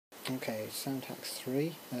Okay, SoundHack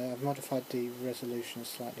 3. I've modified the resolution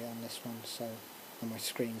slightly on this one, so on my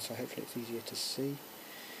screen, so hopefully it's easier to see.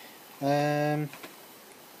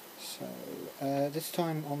 This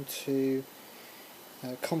time on to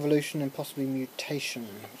convolution and possibly mutation,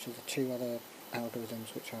 which are the two other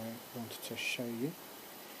algorithms which I wanted to show you.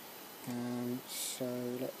 So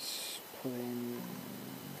let's put in,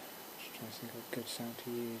 just trying to think of a good sound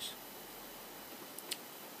to use.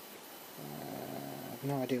 I have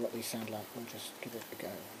no idea what these sound like, we'll just give it a go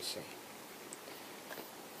and see.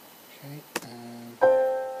 Okay.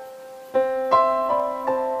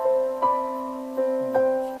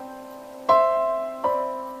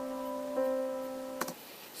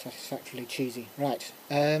 Satisfactorily cheesy. Right,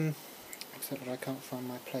 except that I can't find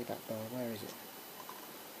my playback bar. Where is it?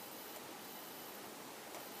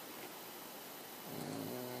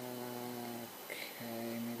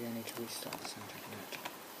 Okay, maybe I need to restart the SoundHack now.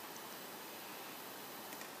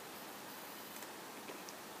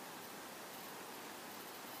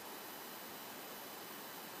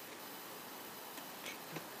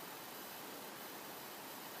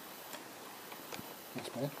 That's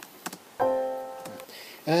better.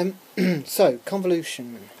 So,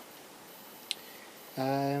 convolution.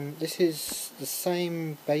 This is the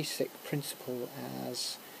same basic principle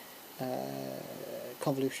as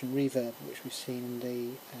convolution reverb, which we've seen in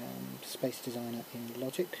the Space Designer in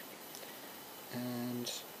Logic,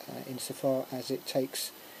 and insofar as it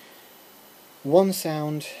takes one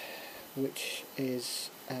sound which is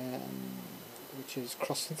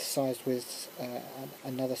cross-synthesized with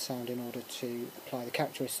another sound in order to apply the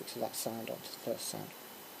characteristics of that sound onto the first sound.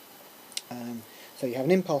 So you have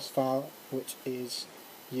an impulse file which is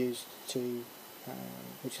used to,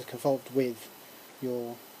 which is convolved with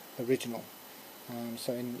your original.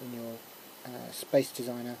 So in your Space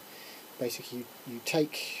Designer, basically you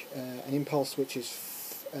take an impulse which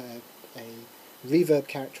is a reverb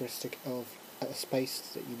characteristic of a space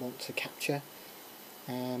that you want to capture.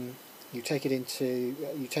 You take it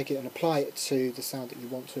and apply it to the sound that you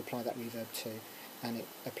want to apply that reverb to, and it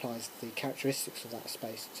applies the characteristics of that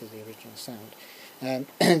space to the original sound.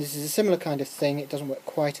 This is a similar kind of thing. It doesn't work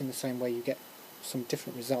quite in the same way. You get some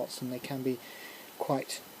different results, and they can be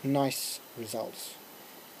quite nice results.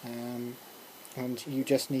 And you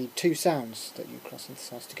just need two sounds that you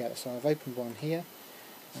cross-synthesize together. So I've opened one here,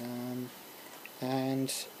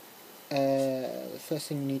 and the first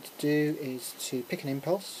thing you need to do is to pick an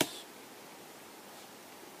impulse,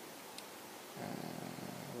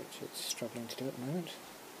 which it's struggling to do at the moment.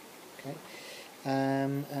 Okay,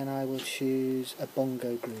 and I will choose a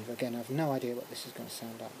bongo groove. Again, I have no idea what this is going to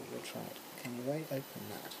sound like, but we'll try it anyway. Open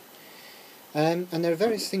that. And there are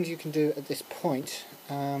various things you can do at this point.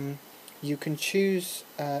 You can choose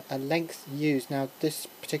a length used. Now, this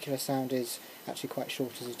particular sound is actually quite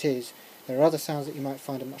short as it is. There are other sounds that you might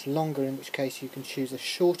find are much longer, in which case you can choose a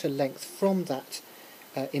shorter length from that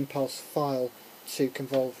impulse file to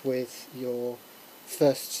convolve with your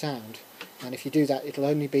first sound. And if you do that, it'll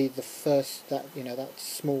only be the first, that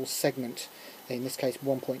small segment, in this case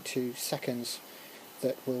 1.2 seconds,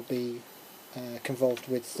 that will be convolved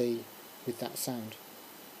with that sound.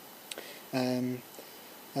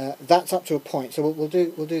 That's up to a point. So we'll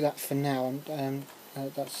do that for now. And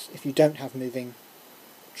that's if you don't have moving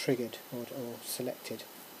triggered or selected.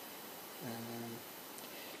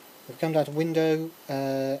 We've come down to window,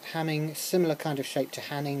 hamming, similar kind of shape to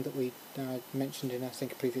Hanning that we mentioned in, I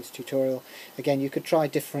think, a previous tutorial. Again, you could try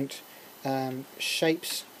different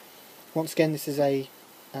shapes. Once again, this is an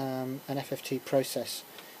FFT process,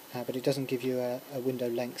 but it doesn't give you a window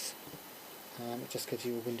length. It just gives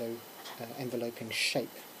you a window enveloping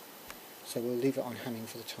shape. So we'll leave it on Hamming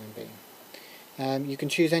for the time being. You can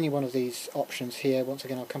choose any one of these options here. Once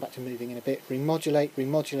again, I'll come back to moving in a bit. Remodulate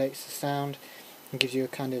remodulates the sound and gives you a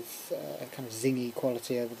kind of zingy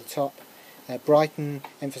quality over the top. Brighten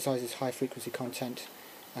emphasises high frequency content,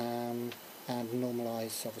 and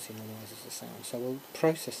normalise obviously normalises the sound. So we'll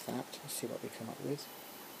process that and see what we come up with.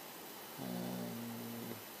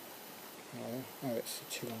 Oh, it's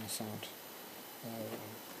too long a sound.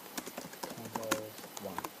 Convolve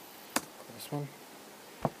 1. This one,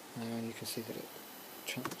 and you can see that it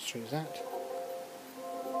chunks through that.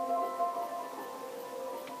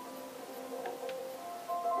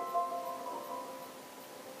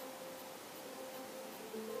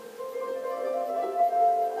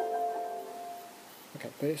 Okay,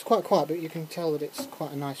 but it's quite quiet, but you can tell that it's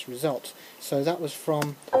quite a nice result. So that was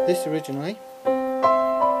from this originally,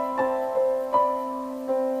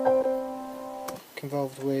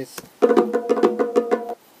 convolved with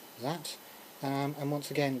that, and once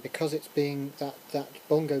again, because it's being that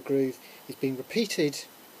bongo groove is being repeated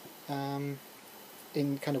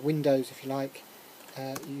in kind of Windows, if you like,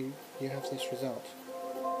 you have this result.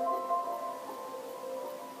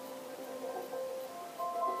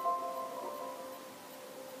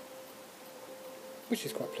 Which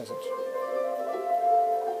is quite pleasant.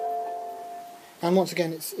 And once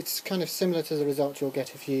again, it's kind of similar to the result you'll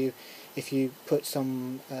get if you put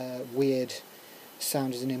some weird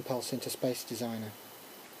sound as an impulse into Space Designer.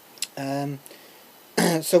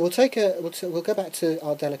 So we'll go back to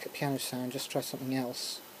our delicate piano sound. Just try something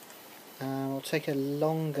else. We'll take a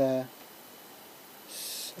longer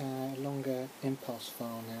impulse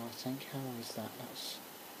file now. I think. How long is that? That's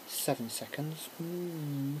 7 seconds.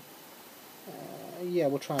 Yeah,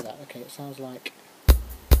 we'll try that. Okay, it sounds like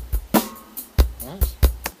that.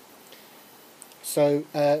 So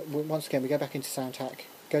once again, we go back into SoundHack,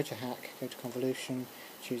 go to Hack, go to Convolution,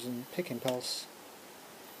 choose and pick Impulse,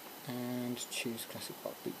 and choose Classic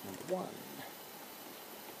Rock Beat number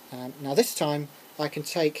 1. Now this time I can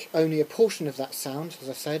take only a portion of that sound, as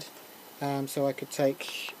I said. So I could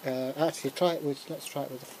take let's try it with the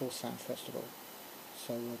full sound first of all.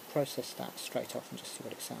 So we'll process that straight off and just see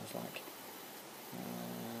what it sounds like.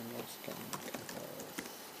 Let's go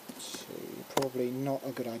to, probably not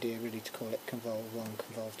a good idea really to call it Convol 1,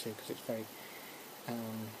 Convol 2, because it's very,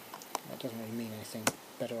 that doesn't really mean anything.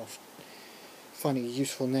 Better off finding a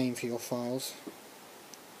useful name for your files.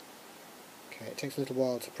 Okay, it takes a little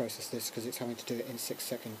while to process this because it's having to do it in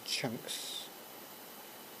 6-second chunks.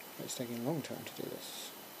 It's taking a long time to do this.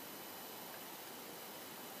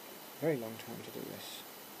 Very long time to do this.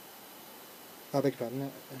 Oh, I beg your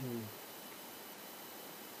pardon.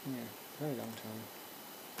 Yeah, very long time.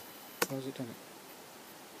 How has it done it?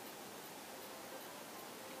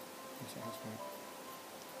 Yes, it has done it.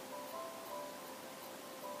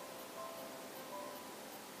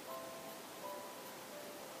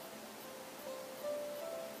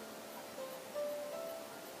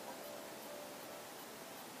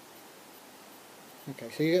 Okay,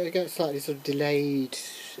 so you get slightly sort of delayed,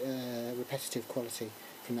 repetitive quality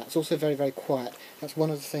from that. It's also very, very quiet. That's one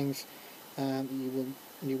of the things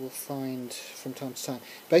you will find from time to time.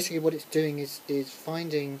 Basically, what it's doing is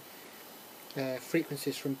finding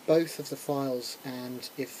frequencies from both of the files, and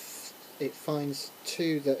if it finds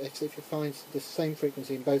if it finds the same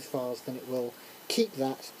frequency in both files, then it will keep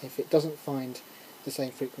that. If it doesn't find the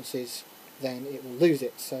same frequencies, then it will lose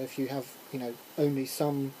it. So if you have only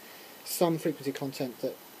some frequency content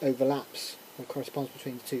that overlaps or corresponds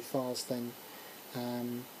between the two files, then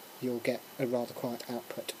you'll get a rather quiet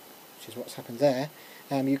output, which is what's happened there.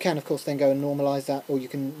 You can of course then go and normalise that, or you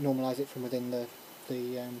can normalise it from within the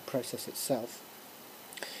process itself.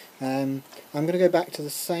 I'm going to go back to the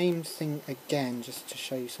same thing again just to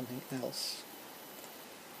show you something else.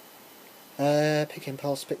 Pick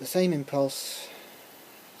impulse, pick the same impulse,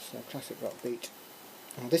 so classic rock beat.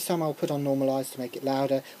 Now this time I'll put on normalise to make it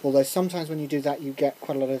louder, although sometimes when you do that you get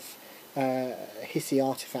quite a lot of hissy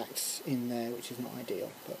artifacts in there, which is not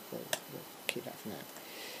ideal, but we'll keep that for now.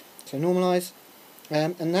 So normalise,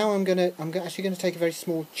 and now I'm actually going to take a very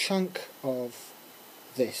small chunk of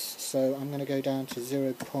this, so I'm going to go down to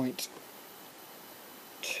 0.2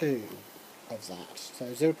 of that, so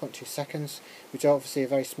 0.2 seconds, which is obviously a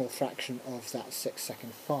very small fraction of that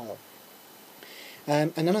 6-second file.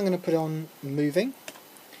 And then I'm going to put on moving.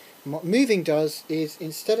 And what moving does is,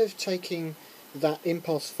 instead of taking that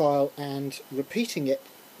impulse file and repeating it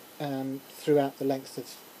throughout the length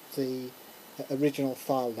of the original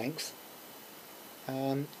file length,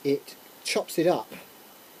 it chops it up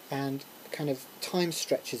and kind of time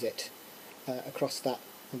stretches it across that,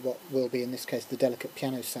 what will be in this case the delicate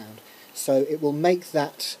piano sound. So it will make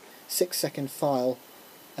that 6-second file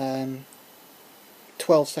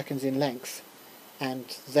 12 seconds in length,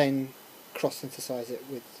 and then cross-synthesize it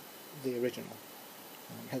with the original.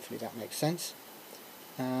 Hopefully that makes sense.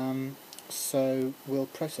 So we'll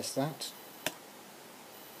process that.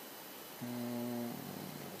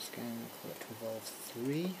 Let's go and call it Convolve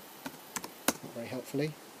 3, not very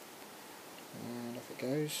helpfully. And off it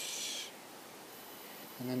goes.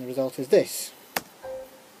 And then the result is this.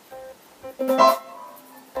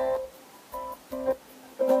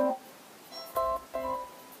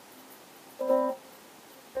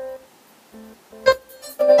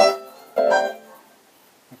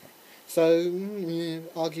 So,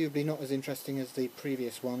 arguably not as interesting as the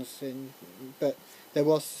previous ones, but there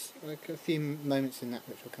was like a few moments in that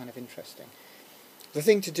which were kind of interesting. The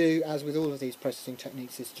thing to do, as with all of these processing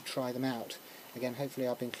techniques, is to try them out. Again, hopefully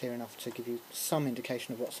I've been clear enough to give you some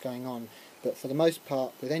indication of what's going on, but for the most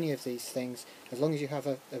part, with any of these things, as long as you have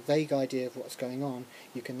a vague idea of what's going on,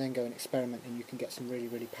 you can then go and experiment, and you can get some really,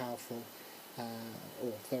 really powerful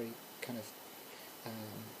or very kind of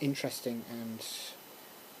interesting and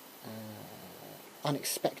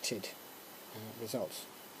unexpected results.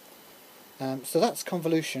 So that's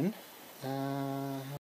convolution.